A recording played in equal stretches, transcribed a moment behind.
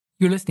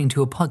You're listening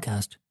to a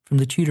podcast from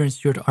the Tudor and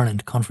Stuart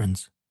Ireland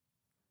Conference.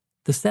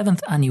 The 7th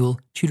annual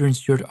Tudor and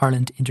Stuart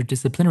Ireland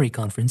Interdisciplinary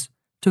Conference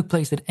took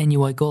place at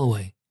NUI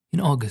Galway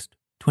in August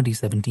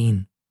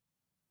 2017.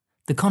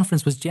 The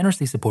conference was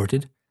generously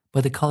supported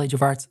by the College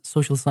of Arts,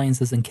 Social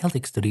Sciences and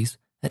Celtic Studies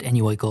at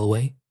NUI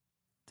Galway,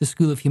 the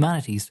School of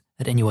Humanities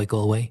at NUI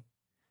Galway,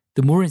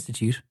 the Moore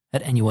Institute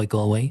at NUI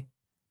Galway,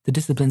 the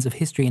Disciplines of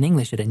History and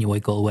English at NUI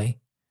Galway,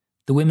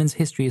 the Women's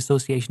History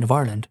Association of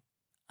Ireland,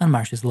 and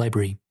Marsh's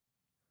Library.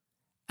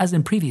 As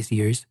in previous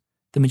years,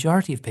 the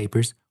majority of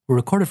papers were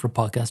recorded for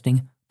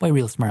podcasting by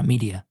Real Smart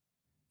Media,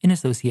 in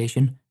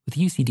association with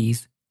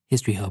UCD's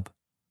History Hub.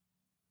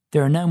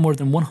 There are now more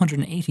than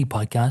 180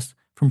 podcasts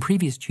from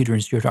previous Tudor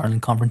and Stuart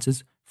Ireland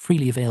conferences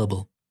freely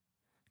available.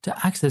 To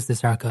access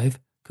this archive,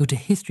 go to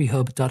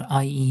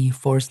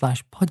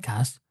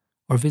historyhub.ie/podcasts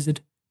or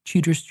visit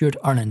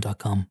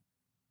tudorstuartireland.com.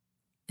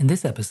 In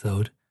this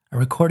episode, a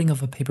recording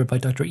of a paper by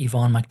Dr.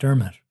 Yvonne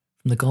McDermott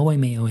from the Galway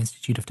Mayo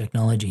Institute of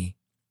Technology.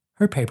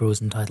 Her paper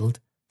was entitled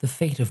The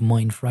Fate of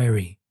Moyne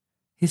Friary,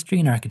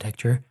 History and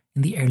Architecture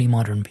in the Early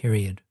Modern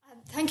Period.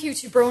 Thank you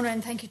to Brona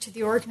and thank you to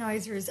the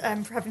organisers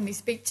for having me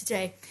speak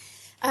today.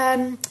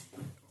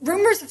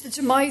 Rumours of the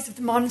demise of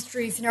the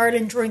monasteries in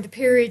Ireland during the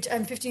period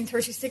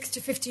 1536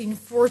 to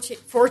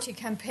 1540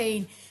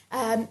 campaign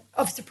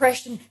of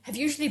suppression have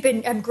usually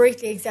been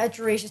greatly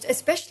exaggerated,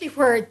 especially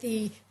where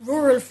the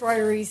rural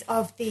friaries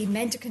of the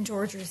mendicant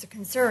orders are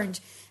concerned.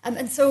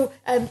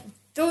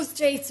 Those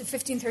dates of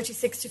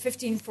 1536 to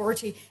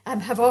 1540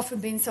 have often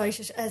been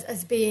cited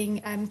as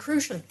being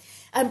crucial.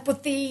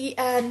 But the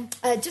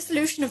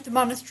dissolution of the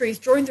monasteries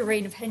during the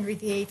reign of Henry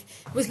VIII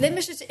was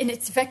limited in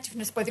its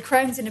effectiveness by the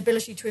Crown's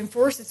inability to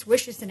enforce its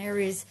wishes in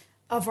areas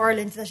of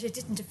Ireland that it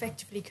didn't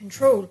effectively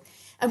control.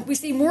 We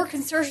see more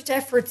concerted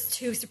efforts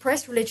to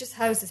suppress religious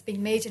houses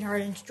being made in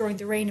Ireland during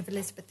the reign of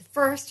Elizabeth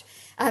I.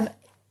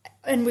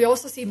 And we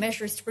also see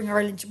measures to bring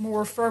Ireland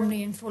more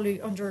firmly and fully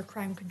under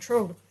Crown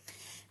control.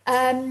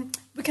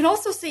 We can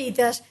also see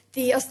that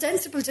the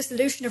ostensible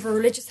dissolution of a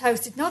religious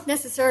house did not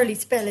necessarily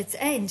spell its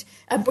end,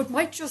 but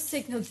might just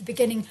signal the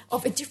beginning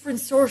of a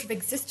different sort of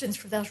existence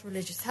for that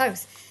religious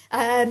house.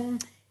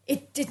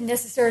 It didn't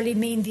necessarily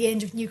mean the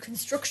end of new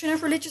construction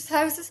of religious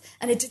houses,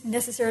 and it didn't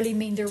necessarily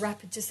mean their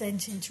rapid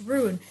descent into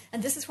ruin.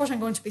 And this is what I'm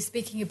going to be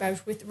speaking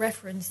about with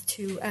reference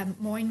to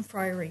Moyne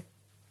Friary.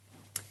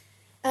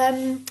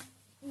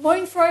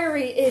 Moyne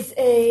Friary is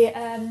a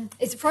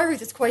friary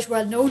that's quite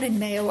well known in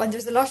Mayo, and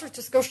there's a lot of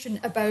discussion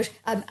about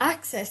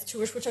access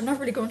to it, which I'm not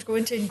really going to go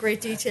into in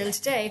great detail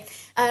today.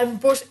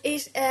 But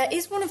it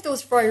is one of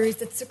those friaries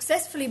that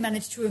successfully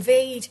managed to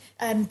evade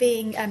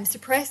being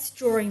suppressed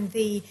during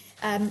the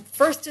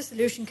first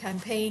dissolution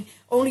campaign,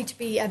 only to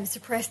be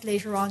suppressed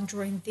later on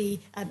during the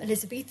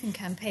Elizabethan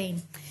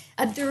campaign.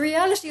 The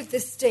reality of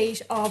this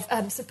state of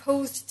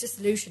supposed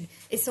dissolution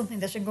is something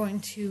that I'm going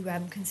to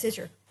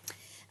consider.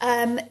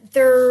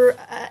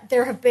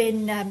 There have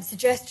been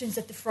suggestions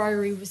that the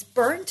friary was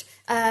burnt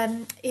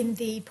in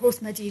the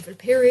post-medieval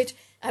period,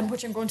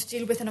 which I'm going to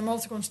deal with, and I'm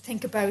also going to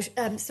think about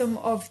some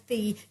of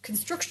the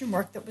construction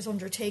work that was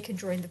undertaken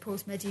during the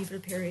post-medieval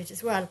period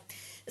as well.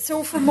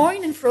 So for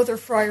Moyne and for other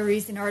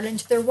friaries in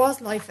Ireland, there was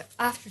life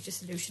after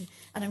dissolution,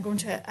 and I'm going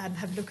to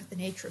have a look at the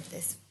nature of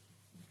this.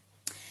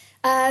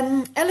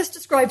 Ellis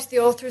describes the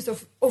authors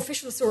of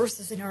official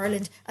sources in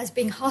Ireland as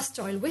being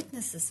hostile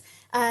witnesses.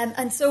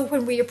 And so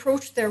when we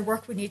approach their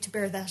work, we need to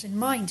bear that in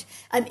mind.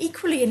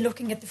 Equally, in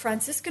looking at the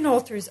Franciscan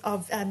authors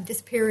of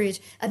this period,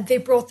 they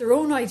brought their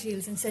own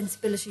ideals and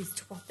sensibilities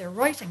to what they're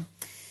writing.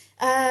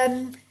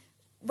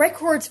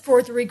 Records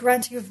for the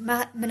regranting of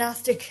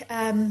monastic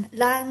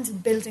lands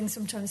and buildings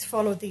sometimes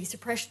follow the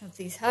suppression of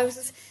these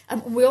houses.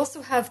 We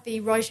also have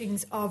the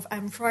writings of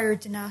Friar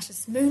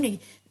Donatus Mooney,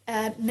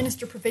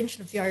 Minister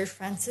Provincial of the Irish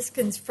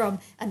Franciscans from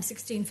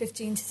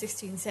 1615 to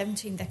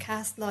 1617, that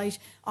cast light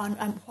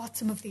on what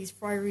some of these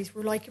friaries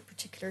were like at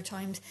particular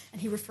times,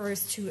 and he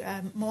refers to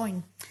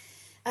Moyne.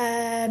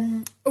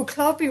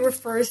 O'Clobby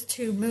refers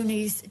to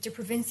Mooney's De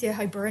Provincia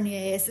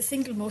Hiberniae as the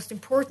single most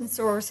important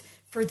source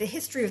for the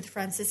history of the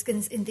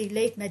Franciscans in the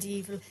late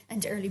medieval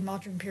and early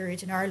modern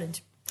period in Ireland.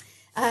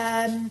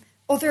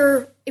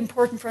 Other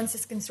important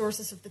Franciscan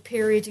sources of the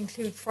period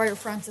include Friar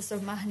Francis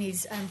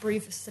O'Mahony's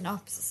Brevis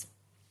Synopsis.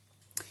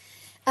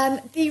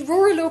 The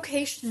rural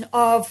location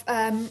of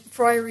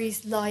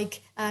friaries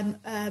like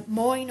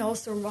Moyne,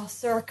 also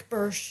Rosserk,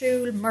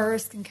 Burrshool,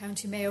 Murrisk in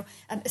County Mayo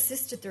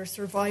assisted their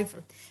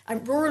survival.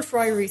 Rural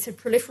friaries had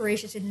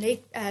proliferated in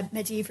late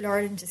medieval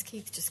Ireland, as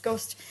Keith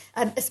discussed,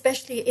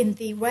 especially in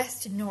the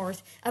west and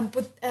north.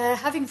 But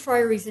having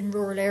friaries in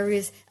rural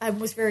areas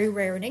was very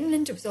rare in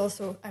England. It was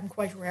also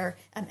quite rare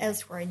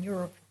elsewhere in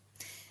Europe.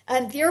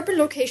 The urban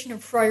location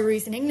of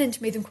friaries in England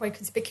made them quite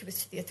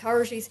conspicuous to the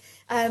authorities,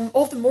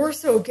 all the more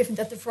so given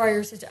that the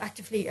friars had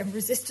actively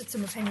resisted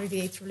some of Henry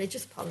VIII's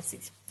religious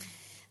policies.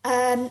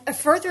 A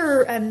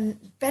further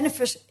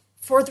benefit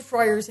for the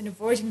friars in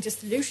avoiding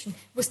dissolution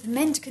was the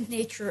mendicant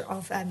nature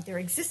of their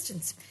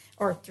existence,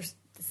 or the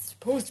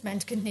supposed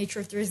mendicant nature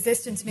of their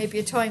existence maybe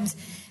at times.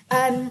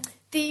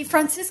 The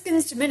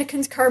Franciscans,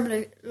 Dominicans,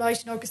 Carmelite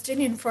and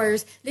Augustinian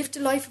friars lived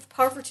a life of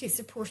poverty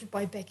supported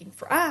by begging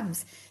for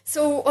alms.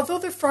 So although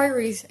the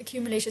friaries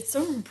accumulated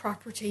some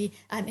property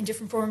in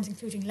different forms,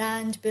 including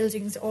land,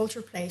 buildings,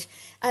 altar plate,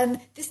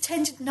 this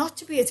tended not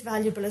to be as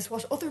valuable as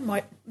what other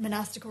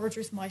monastic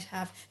orders might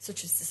have,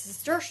 such as the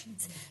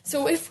Cistercians.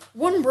 So if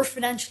one were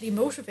financially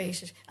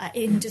motivated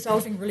in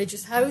dissolving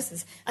religious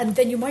houses,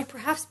 then you might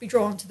perhaps be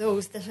drawn to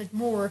those that had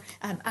more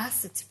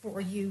assets for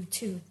you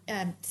to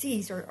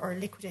seize or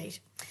liquidate.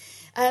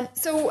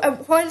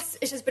 Whilst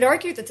it has been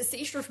argued that the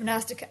seizure of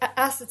monastic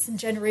assets and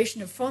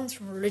generation of funds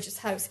from a religious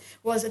house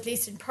was at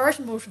least in part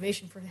a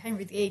motivation for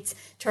Henry VIII's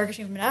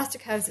targeting of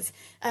monastic houses,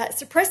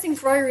 suppressing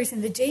friaries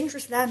in the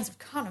dangerous lands of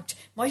Connacht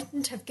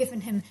mightn't have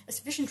given him a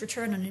sufficient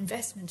return on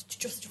investment to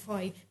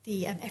justify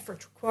the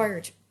effort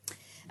required.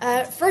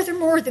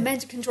 Furthermore, the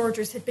mendicant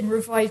orders had been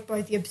revived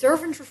by the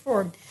Observant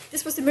Reform.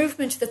 This was a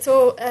movement that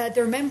saw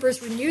their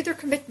members renew their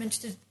commitment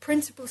to the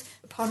principles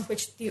upon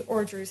which the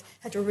orders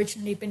had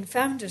originally been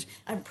founded,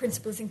 and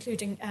principles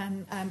including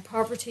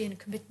poverty and a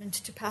commitment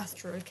to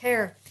pastoral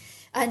care.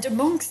 And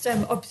amongst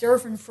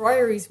observant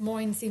friaries,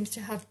 Moyne seems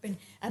to have been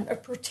a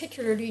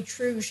particularly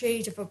true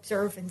shade of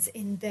observance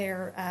in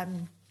their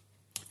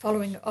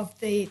following of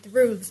the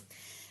rules.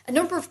 A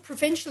number of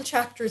provincial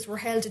chapters were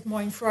held at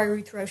Moyne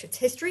Friary throughout its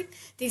history.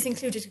 These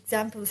included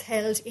examples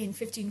held in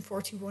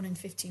 1541 and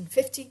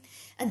 1550,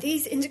 and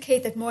these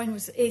indicate that Moyne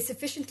was a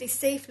sufficiently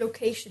safe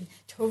location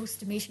to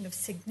host a meeting of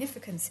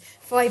significance.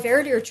 5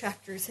 earlier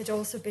chapters had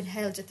also been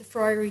held at the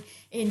Friary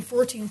in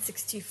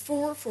 1464,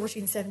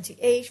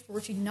 1478,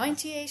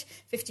 1498,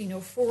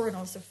 1504 and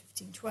also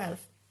 1512.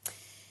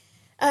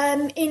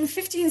 In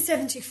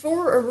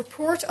 1574, a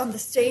report on the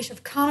state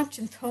of Connacht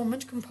and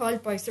Thomond,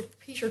 compiled by Sir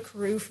Peter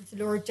Carew for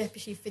the Lord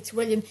Deputy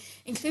Fitzwilliam,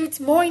 includes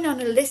Moyne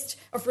on a list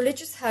of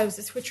religious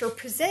houses which are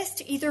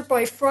possessed either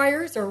by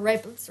friars or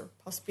rebels, or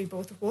possibly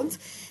both at once,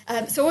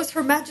 so as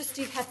Her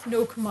Majesty hath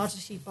no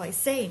commodity by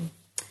saying.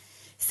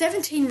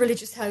 17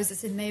 religious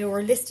houses in Mayo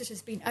are listed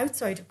as being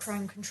outside of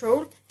Crown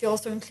control. They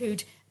also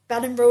include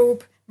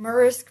Ballinrobe,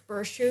 Murrisk,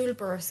 Burshul,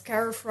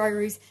 Burriscarra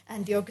friaries,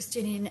 and the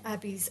Augustinian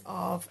abbeys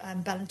of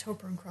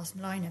Ballintoper and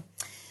Crossmolina.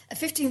 A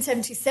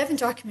 1577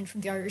 document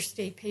from the Irish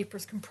State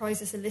Papers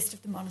comprises a list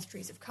of the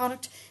monasteries of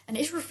Connacht, and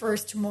it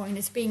refers to Moyne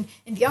as being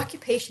in the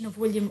occupation of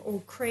William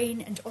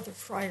O'Crane and other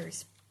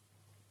friars.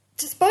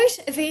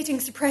 Despite evading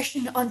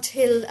suppression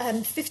until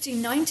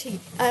 1590,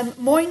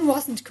 Moyne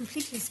wasn't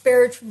completely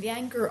spared from the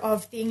anger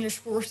of the English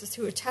forces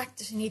who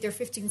attacked it in either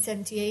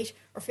 1578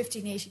 or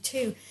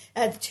 1582.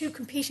 The two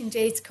competing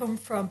dates come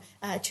from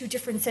 2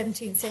 different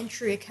 17th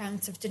century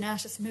accounts of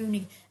Donatus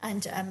Mooney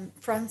and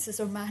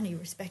Francis O'Mahony,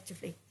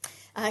 respectively.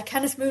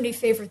 Canis Mooney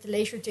favoured the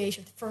later date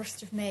of the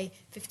 1st of May,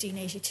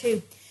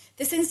 1582.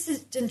 This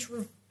incident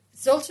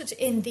resulted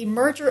in the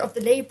murder of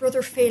the lay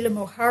brother Phelim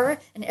O'Hara,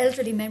 an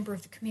elderly member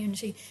of the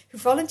community, who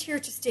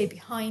volunteered to stay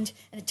behind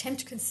and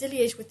attempt to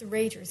conciliate with the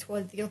raiders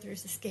while the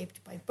others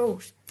escaped by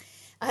boat.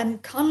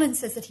 Conlon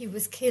says that he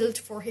was killed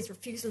for his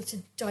refusal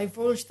to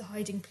divulge the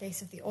hiding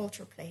place of the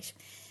altar plate,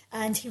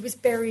 and he was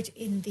buried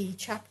in the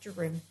chapter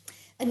room.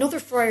 Another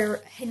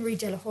friar, Henry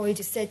de la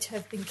Hoyde, is said to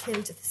have been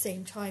killed at the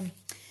same time.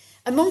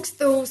 Amongst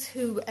those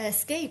who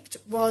escaped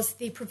was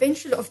the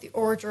provincial of the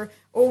order,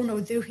 Owen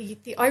O'Doohy,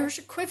 the Irish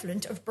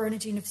equivalent of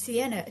Bernardine of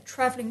Siena, a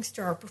travelling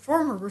star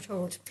performer, we're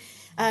told.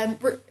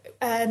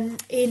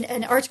 In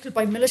an article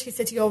by Millett, he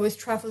said he always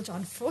travelled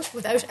on foot,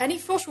 without any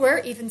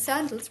footwear, even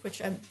sandals, which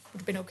would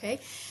have been okay.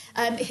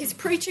 His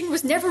preaching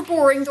was never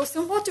boring, though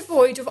somewhat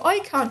devoid of eye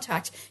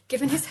contact,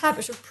 given his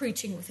habit of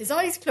preaching with his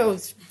eyes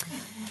closed.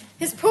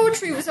 His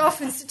poetry was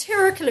often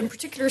satirical and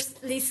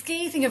particularly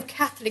scathing of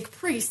Catholic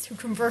priests who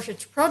converted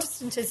to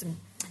Protestantism.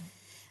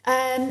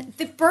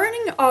 The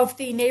burning of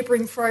the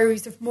neighbouring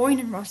friaries of Moyne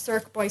and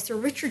Rosserk by Sir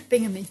Richard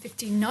Bingham in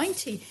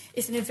 1590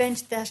 is an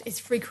event that is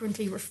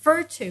frequently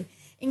referred to,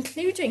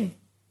 including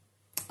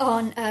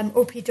on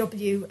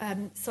OPW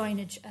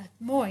signage at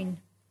Moyne.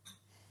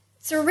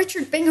 Sir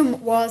Richard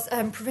Bingham was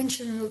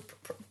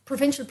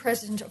provincial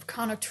president of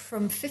Connacht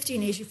from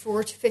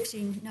 1584 to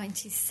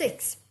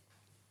 1596.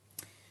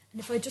 And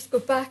if I just go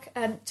back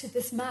to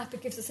this map, it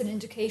gives us an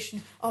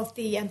indication of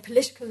the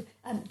political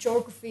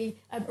geography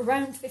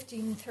around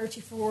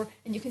 1534.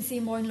 And you can see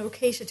Moyne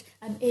located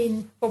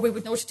in what we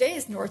would know today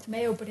as North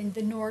Mayo, but in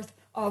the north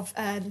of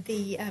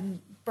the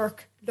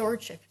Burke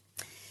Lordship.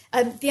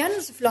 The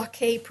Annals of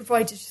Lochcay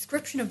provide a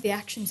description of the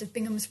actions of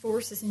Bingham's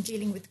forces in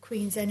dealing with the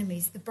Queen's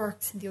enemies, the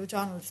Burkes and the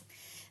O'Donnells.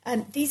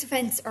 These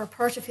events are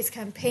part of his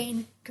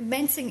campaign,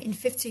 commencing in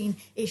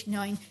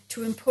 1589,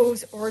 to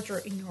impose order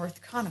in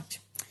North Connacht.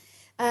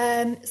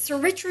 Sir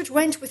Richard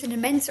went with an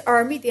immense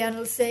army, the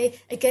annals say,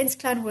 against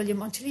Clan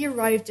William until he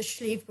arrived at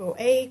Slieve Boe.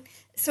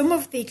 Some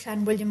of the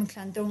Clan William and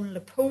Clan Donal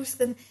opposed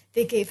them.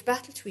 They gave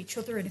battle to each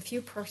other and a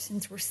few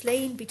persons were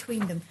slain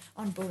between them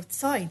on both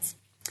sides.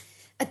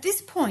 At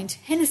this point,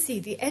 Hennessy,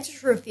 the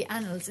editor of the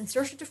Annals,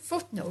 inserted a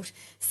footnote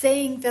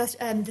saying that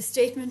the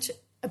statement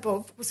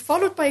above was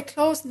followed by a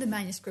clause in the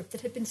manuscript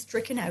that had been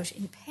stricken out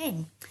in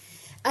pen.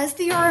 As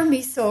the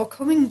army saw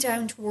coming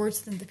down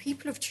towards them the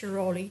people of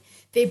Tiroli,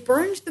 they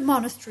burned the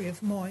monastery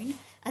of Moyne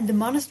and the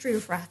monastery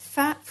of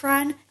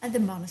Rathfran and the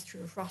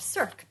monastery of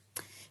Rosserk.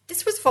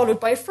 This was followed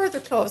by a further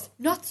clause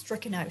not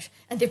stricken out,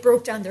 and they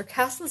broke down their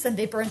castles and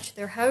they burnt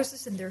their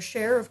houses and their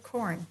share of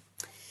corn.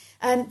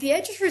 The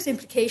editor's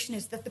implication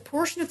is that the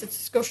portion of the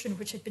discussion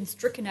which had been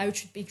stricken out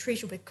should be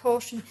treated with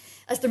caution,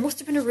 as there must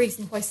have been a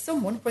reason why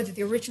someone, whether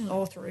the original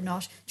author or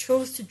not,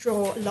 chose to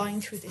draw a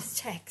line through this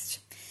text.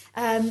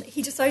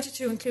 He decided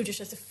to include it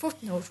as a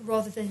footnote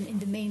rather than in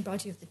the main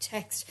body of the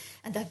text,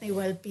 and that may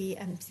well be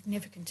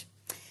significant.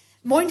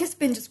 Moyne has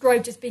been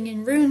described as being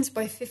in ruins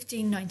by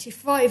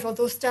 1595,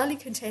 although Staley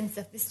contends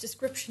that this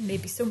description may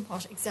be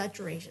somewhat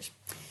exaggerated.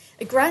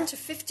 A grant of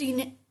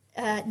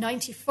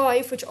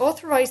 1595, which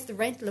authorised the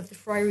rental of the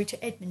friary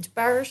to Edmund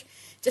Barrett,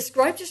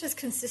 described it as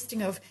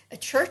consisting of a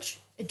church,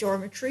 a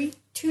dormitory,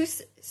 2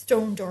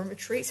 stone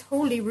dormitories,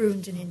 wholly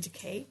ruined and in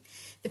decay,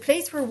 the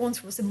place where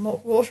once was a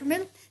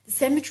watermill, the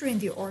cemetery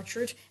and the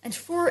orchard, and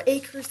 4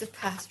 acres of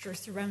pasture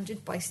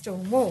surrounded by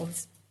stone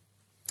walls.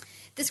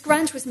 This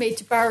grant was made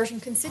to Barrett in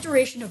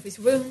consideration of his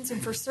wounds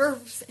and for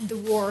service in the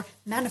war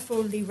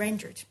manifoldly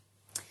rendered.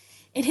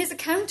 In his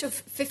account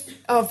of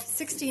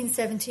 1617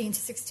 to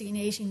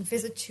 1618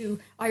 visit to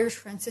Irish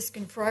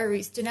Franciscan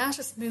friaries,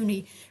 Donatus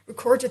Mooney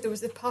recorded there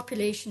was a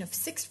population of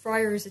 6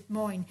 friars at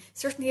Moyne,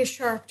 certainly a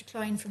sharp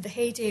decline from the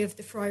heyday of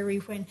the friary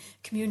when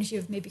a community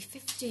of maybe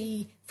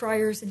 50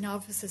 friars and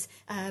novices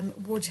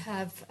would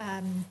have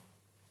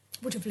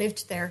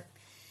lived there.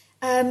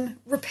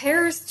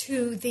 Repairs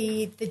to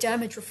the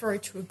damage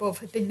referred to above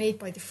had been made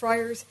by the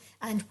friars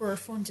and were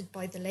funded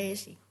by the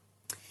laity.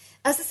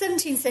 As the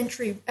 17th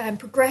century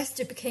progressed,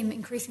 it became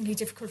increasingly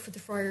difficult for the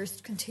friars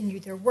to continue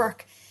their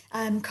work.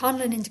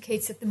 Conlon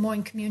indicates that the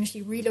Moyne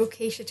community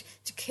relocated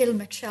to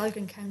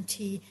Kilmachalgan,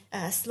 County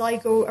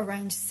Sligo,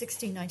 around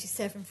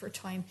 1697 for a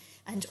time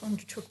and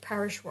undertook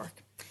parish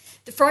work.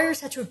 The friars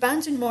had to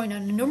abandon Moyne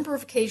on a number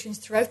of occasions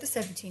throughout the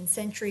 17th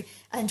century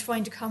and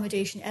find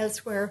accommodation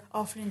elsewhere,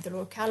 often in the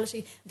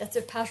locality. That's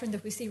a pattern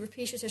that we see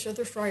repeated at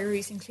other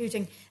friaries,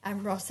 including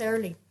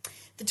Rosserley.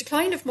 The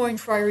decline of Moyne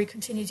Friary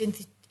continued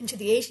into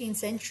the 18th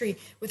century,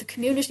 with a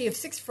community of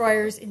 6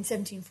 friars in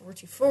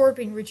 1744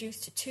 being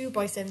reduced to 2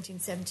 by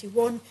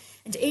 1771,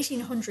 and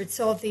 1800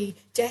 saw the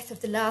death of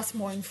the last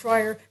Moyne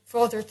friar,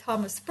 Father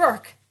Thomas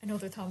Burke,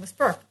 another Thomas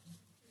Burke.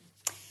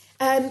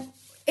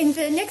 In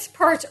the next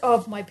part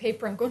of my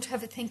paper, I'm going to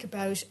have a think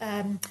about,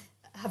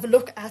 have a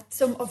look at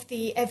some of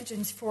the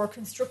evidence for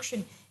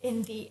construction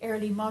in the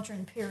early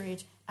modern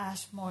period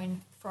at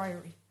Moyne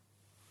Friary.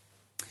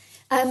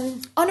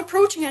 On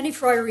approaching any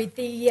friary,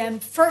 the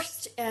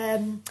first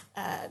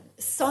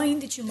sign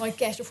that you might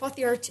get of what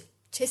the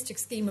artistic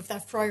scheme of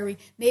that friary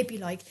may be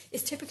like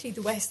is typically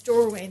the west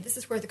doorway, and this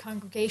is where the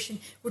congregation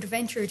would have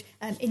entered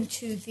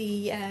into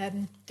the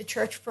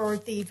church for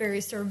the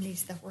various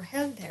ceremonies that were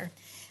held there.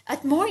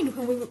 At Moyne,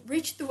 when we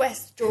reach the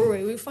west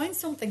doorway, we find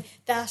something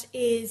that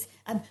is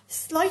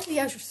slightly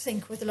out of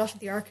sync with a lot of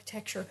the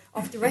architecture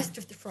of the rest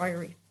of the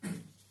friary.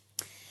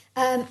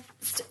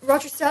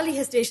 Roger Staley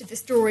has dated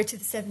this doorway to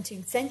the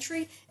 17th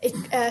century. It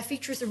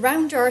features a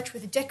round arch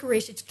with a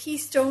decorated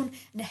keystone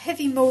and a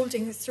heavy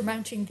moulding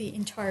surmounting the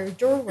entire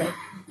doorway.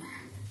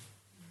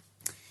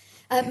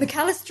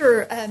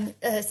 McAllister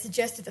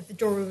suggested that the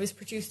doorway was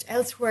produced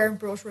elsewhere and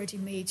brought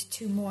ready-made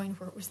to Moyne,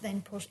 where it was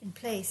then put in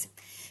place.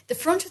 The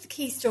front of the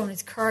keystone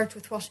is carved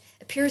with what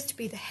appears to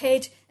be the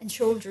head and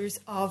shoulders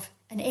of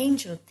an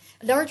angel.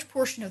 A large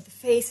portion of the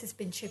face has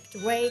been chipped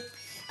away.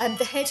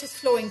 The head has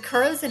flowing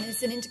curls and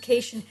is an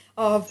indication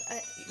of,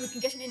 we can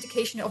get an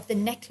indication of the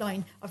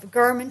neckline of a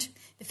garment.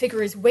 The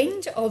figure is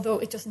winged, although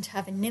it doesn't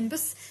have a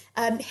nimbus.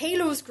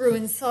 Halos grew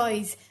in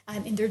size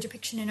in their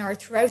depiction in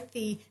art throughout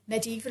the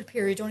medieval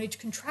period, only to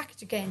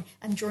contract again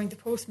during the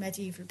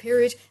post-medieval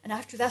period. And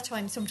after that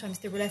time, sometimes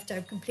they were left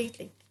out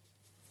completely.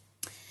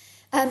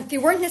 They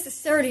weren't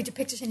necessarily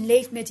depicted in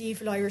late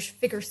medieval Irish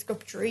figure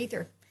sculpture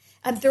either.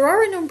 There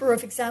are a number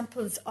of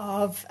examples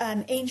of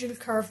angel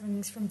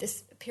carvings from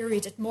this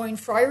period at Moyne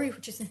Friary,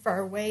 which isn't far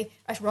away,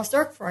 at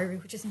Rosserk Friary,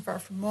 which isn't far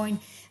from Moyne.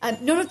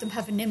 None of them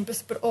have a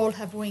nimbus, but all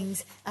have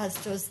wings, as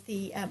does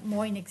the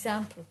Moyne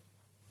example.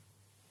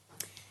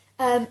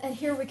 And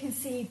here we can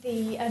see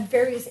the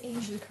various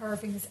angel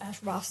carvings at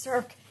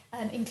Rosserk,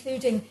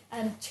 including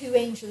 2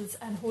 angels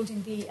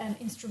holding the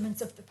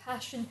instruments of the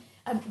Passion,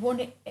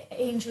 one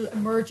angel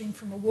emerging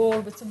from a wall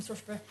with some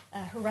sort of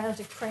a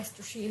heraldic crest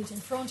or shield in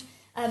front,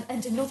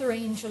 and another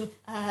angel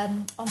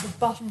on the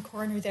bottom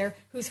corner there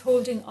who's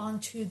holding on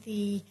to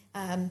the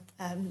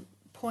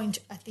point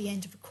at the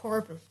end of a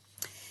corbel.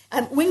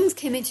 Wings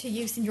came into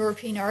use in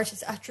European art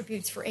as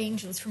attributes for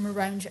angels from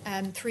around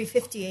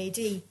 350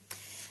 AD.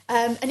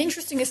 An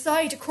interesting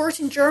aside, a court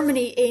in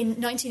Germany in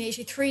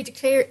 1983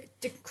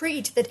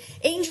 decreed that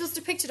angels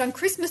depicted on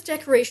Christmas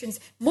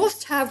decorations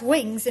must have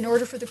wings in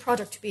order for the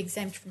product to be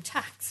exempt from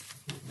tax.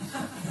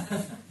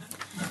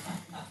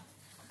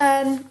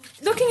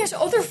 Looking at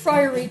other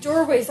friary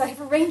doorways, I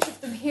have a range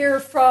of them here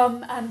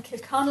from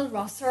Kilconnell,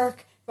 Rosserk,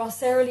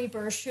 Rosserley,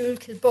 Burshul,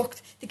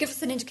 Kilbucht. They give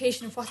us an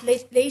indication of what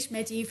late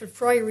medieval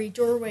friary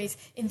doorways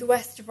in the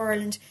west of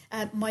Ireland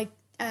might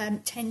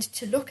tend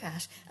to look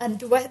at. And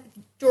the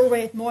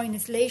doorway at Moyne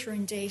is later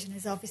in date and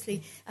is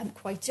obviously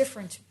quite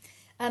different.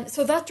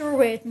 So that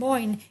doorway at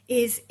Moyne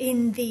is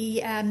in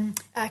the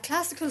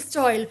classical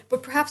style,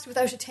 but perhaps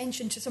without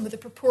attention to some of the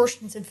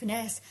proportions and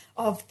finesse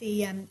of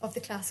the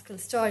classical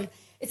style.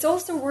 It's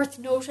also worth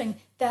noting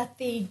that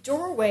the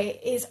doorway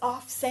is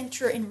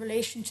off-centre in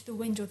relation to the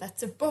window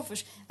that's above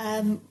it,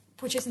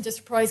 which isn't a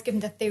surprise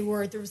given that they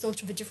were the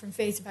result of a different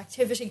phase of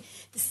activity.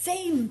 The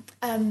same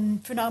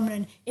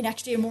phenomenon in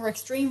actually a more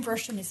extreme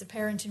version is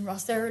apparent in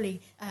Rosserley,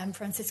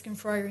 Franciscan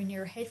Friary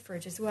near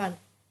Headford as well.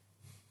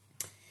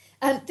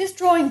 This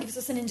drawing gives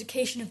us an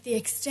indication of the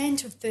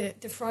extent of the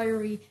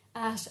friary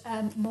at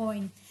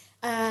Moyne.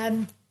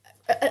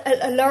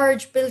 A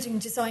large building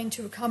designed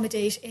to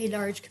accommodate a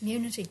large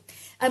community.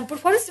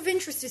 But what is of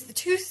interest is the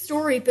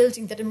two-storey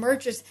building that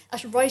emerges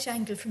at a right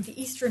angle from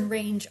the eastern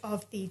range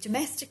of the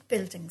domestic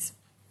buildings.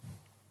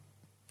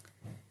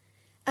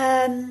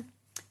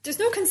 There's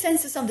no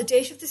consensus on the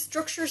date of the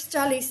structure.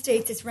 Stally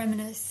states it's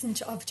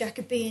reminiscent of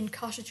Jacobean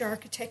cottage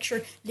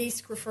architecture.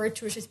 Leask referred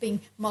to it as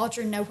being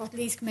modern. Now, what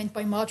Leask meant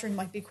by modern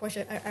might be quite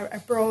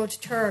a broad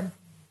term.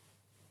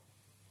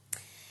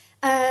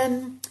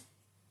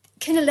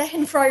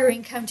 Kinnalehan Friary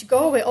in County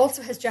Galway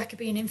also has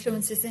Jacobean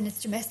influences in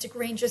its domestic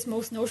ranges,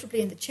 most notably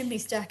in the chimney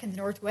stack in the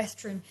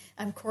northwestern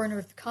corner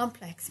of the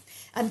complex.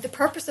 The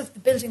purpose of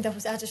the building that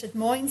was added at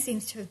Moyne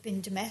seems to have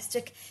been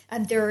domestic,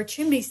 and there are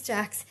chimney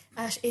stacks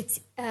at its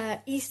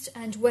east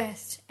and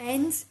west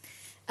ends.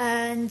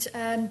 And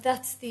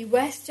that's the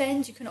west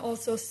end. You can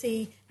also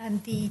see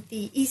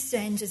the east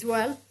end as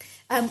well.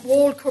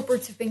 Wall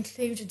cupboards have been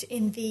included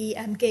in the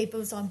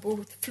gables on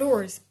both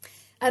floors.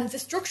 The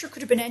structure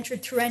could have been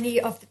entered through any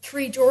of the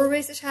three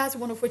doorways it has,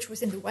 one of which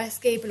was in the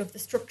west gable of the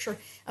structure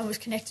and was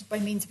connected by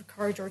means of a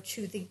corridor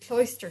to the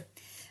cloister.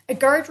 A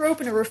garderobe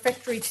and a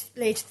refectory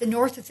lay to the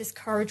north of this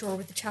corridor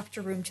with the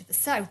chapter room to the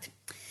south.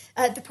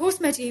 The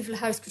post-medieval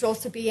house could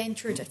also be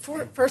entered at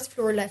first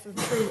floor level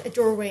through a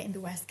doorway in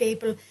the west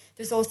gable.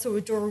 There's also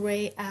a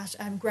doorway at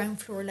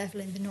ground floor level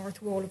in the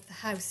north wall of the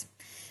house.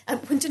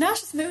 When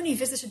Donatus Mooney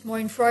visited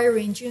Moyne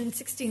Friary in June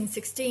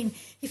 1616,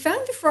 he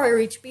found the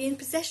friary to be in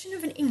possession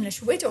of an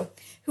English widow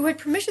who had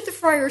permitted the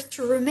friars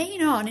to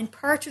remain on in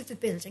part of the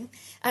building,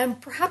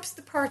 perhaps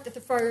the part that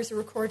the friars are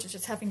recorded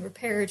as having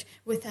repaired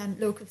with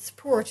local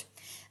support.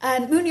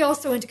 Mooney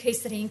also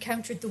indicates that he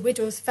encountered the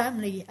widow's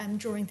family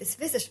during this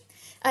visit.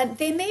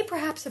 They may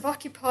perhaps have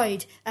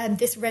occupied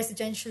this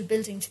residential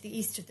building to the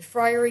east of the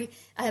friary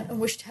and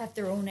wished to have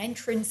their own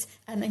entrance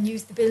and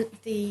use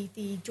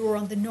the door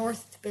on the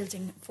north of the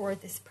building for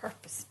this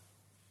purpose.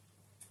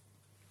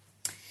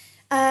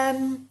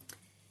 Finally,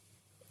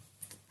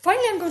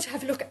 I'm going to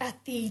have a look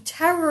at the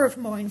Tower of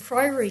Moyne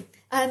Friary.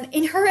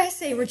 In her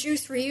essay,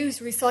 Reduce,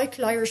 Reuse,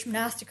 Recycle Irish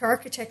Monastic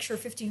Architecture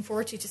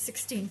 1540 to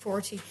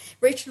 1640,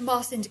 Rachel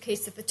Moss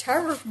indicates that the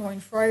Tower of Moyne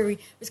Friary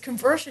was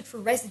converted for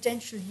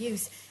residential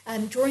use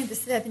during the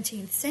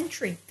 17th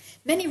century.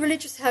 Many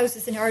religious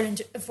houses in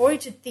Ireland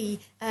avoided the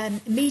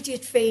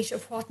immediate fate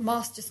of what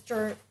Moss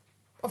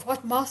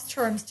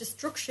terms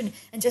destruction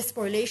and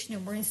despoliation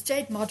and were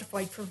instead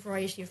modified for a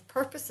variety of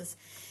purposes.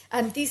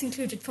 These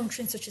included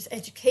functions such as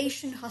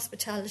education,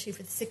 hospitality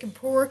for the sick and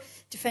poor,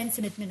 defence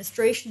and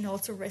administration, and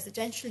also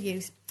residential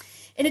use.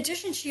 In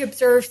addition, she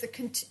observes that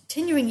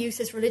continuing use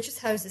as religious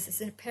houses is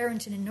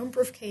apparent in a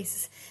number of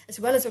cases, as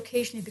well as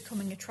occasionally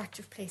becoming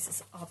attractive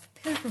places of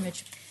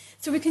pilgrimage.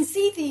 So we can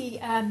see the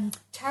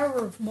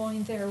Tower of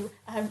Moyne there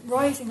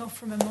rising up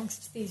from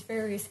amongst these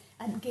various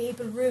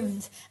gable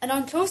ruins. And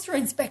on closer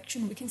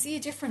inspection, we can see a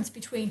difference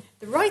between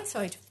the right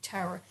side of the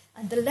tower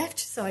and the left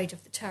side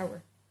of the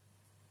tower.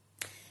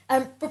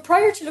 But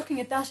prior to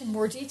looking at that in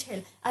more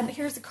detail,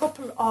 here's a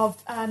couple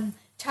of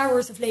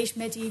towers of late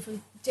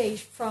medieval date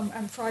from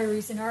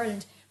friaries in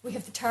Ireland. We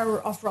have the Tower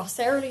of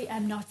Rosserley,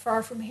 not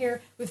far from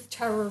here. We have the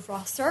Tower of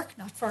Rosserk,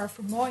 not far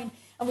from Moyne.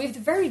 And we have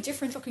the very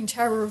different looking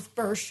Tower of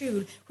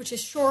Burshul, which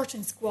is short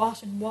and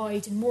squat and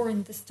wide and more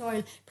in the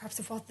style perhaps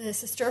of what the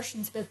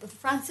Cistercians built. But the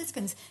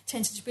Franciscans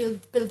tended to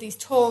build these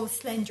tall,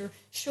 slender,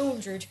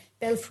 shouldered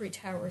belfry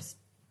towers.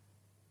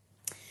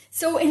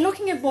 So in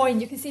looking at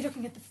Moyne, you can see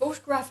looking at the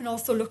photograph and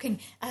also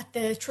looking at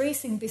the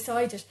tracing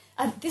beside it,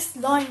 this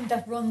line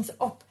that runs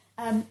up,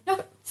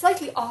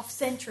 slightly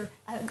off-centre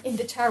in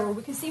the tower.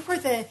 We can see where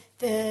the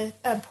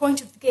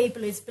point of the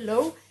gable is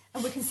below,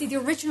 and we can see the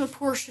original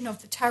portion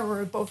of the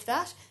tower above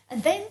that.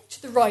 And then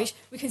to the right,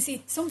 we can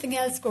see something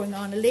else going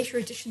on, a later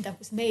addition that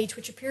was made,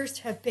 which appears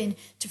to have been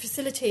to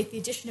facilitate the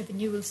addition of a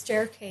newel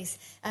staircase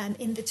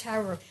in the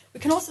tower. We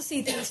can also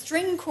see the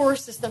string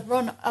courses that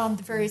run on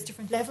the various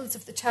different levels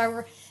of the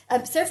tower,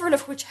 several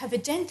of which have a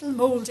dentil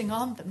moulding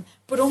on them,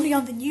 but only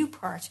on the new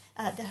part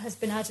that has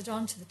been added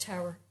onto the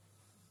tower.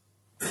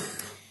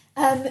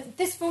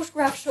 This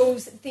photograph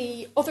shows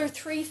the other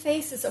three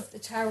faces of the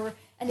tower,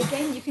 and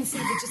again you can see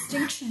the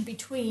distinction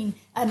between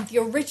the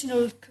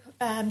original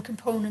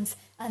components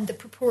and the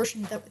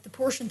portion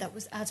that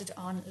was added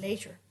on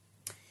later.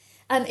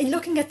 In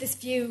looking at this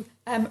view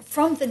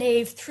from the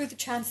nave through the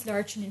chancel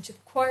arch and into the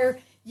choir,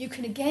 you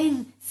can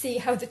again see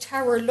how the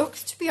tower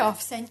looks to be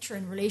off-centre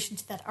in relation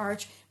to that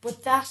arch,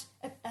 but that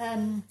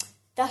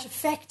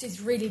effect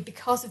is really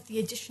because of the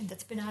addition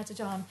that's been added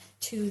on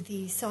to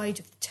the side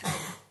of the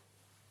tower.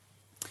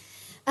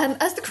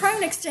 As the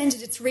Crown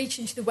extended its reach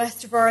into the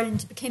west of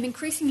Ireland, it became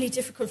increasingly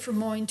difficult for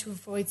Moyne to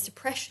avoid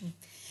suppression.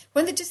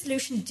 When the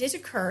dissolution did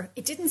occur,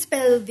 it didn't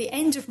spell the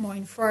end of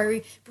Moyne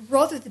Friary, but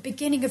rather the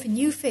beginning of a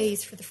new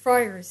phase for the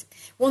friars,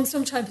 one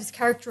sometimes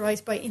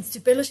characterised by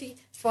instability,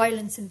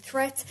 violence and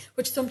threats,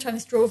 which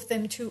sometimes drove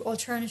them to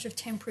alternative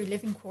temporary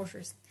living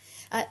quarters.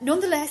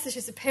 Nonetheless, it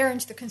is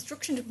apparent the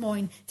construction of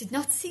Moyne did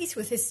not cease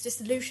with its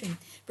dissolution,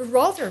 but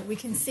rather we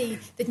can see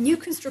that new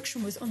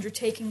construction was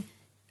undertaken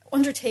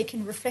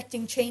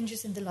reflecting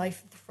changes in the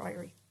life of the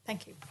friary.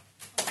 Thank you.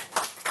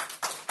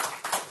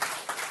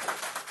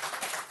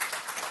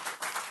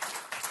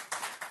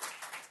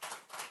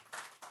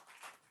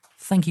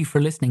 Thank you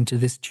for listening to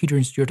this Tudor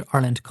and Stuart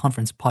Ireland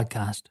Conference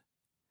podcast.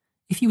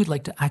 If you would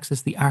like to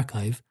access the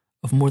archive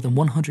of more than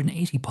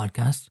 180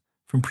 podcasts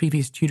from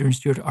previous Tudor and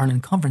Stuart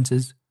Ireland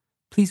conferences,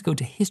 please go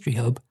to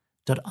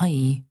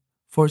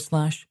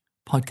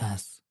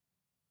historyhub.ie/podcasts.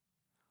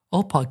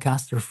 All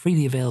podcasts are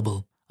freely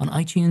available on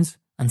iTunes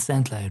and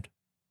SoundCloud.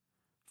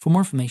 For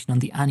more information on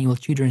the annual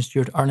Tudor and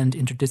Stuart Ireland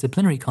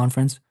Interdisciplinary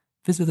Conference,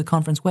 visit the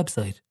conference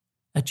website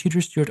at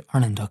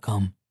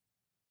tudorstuartireland.com.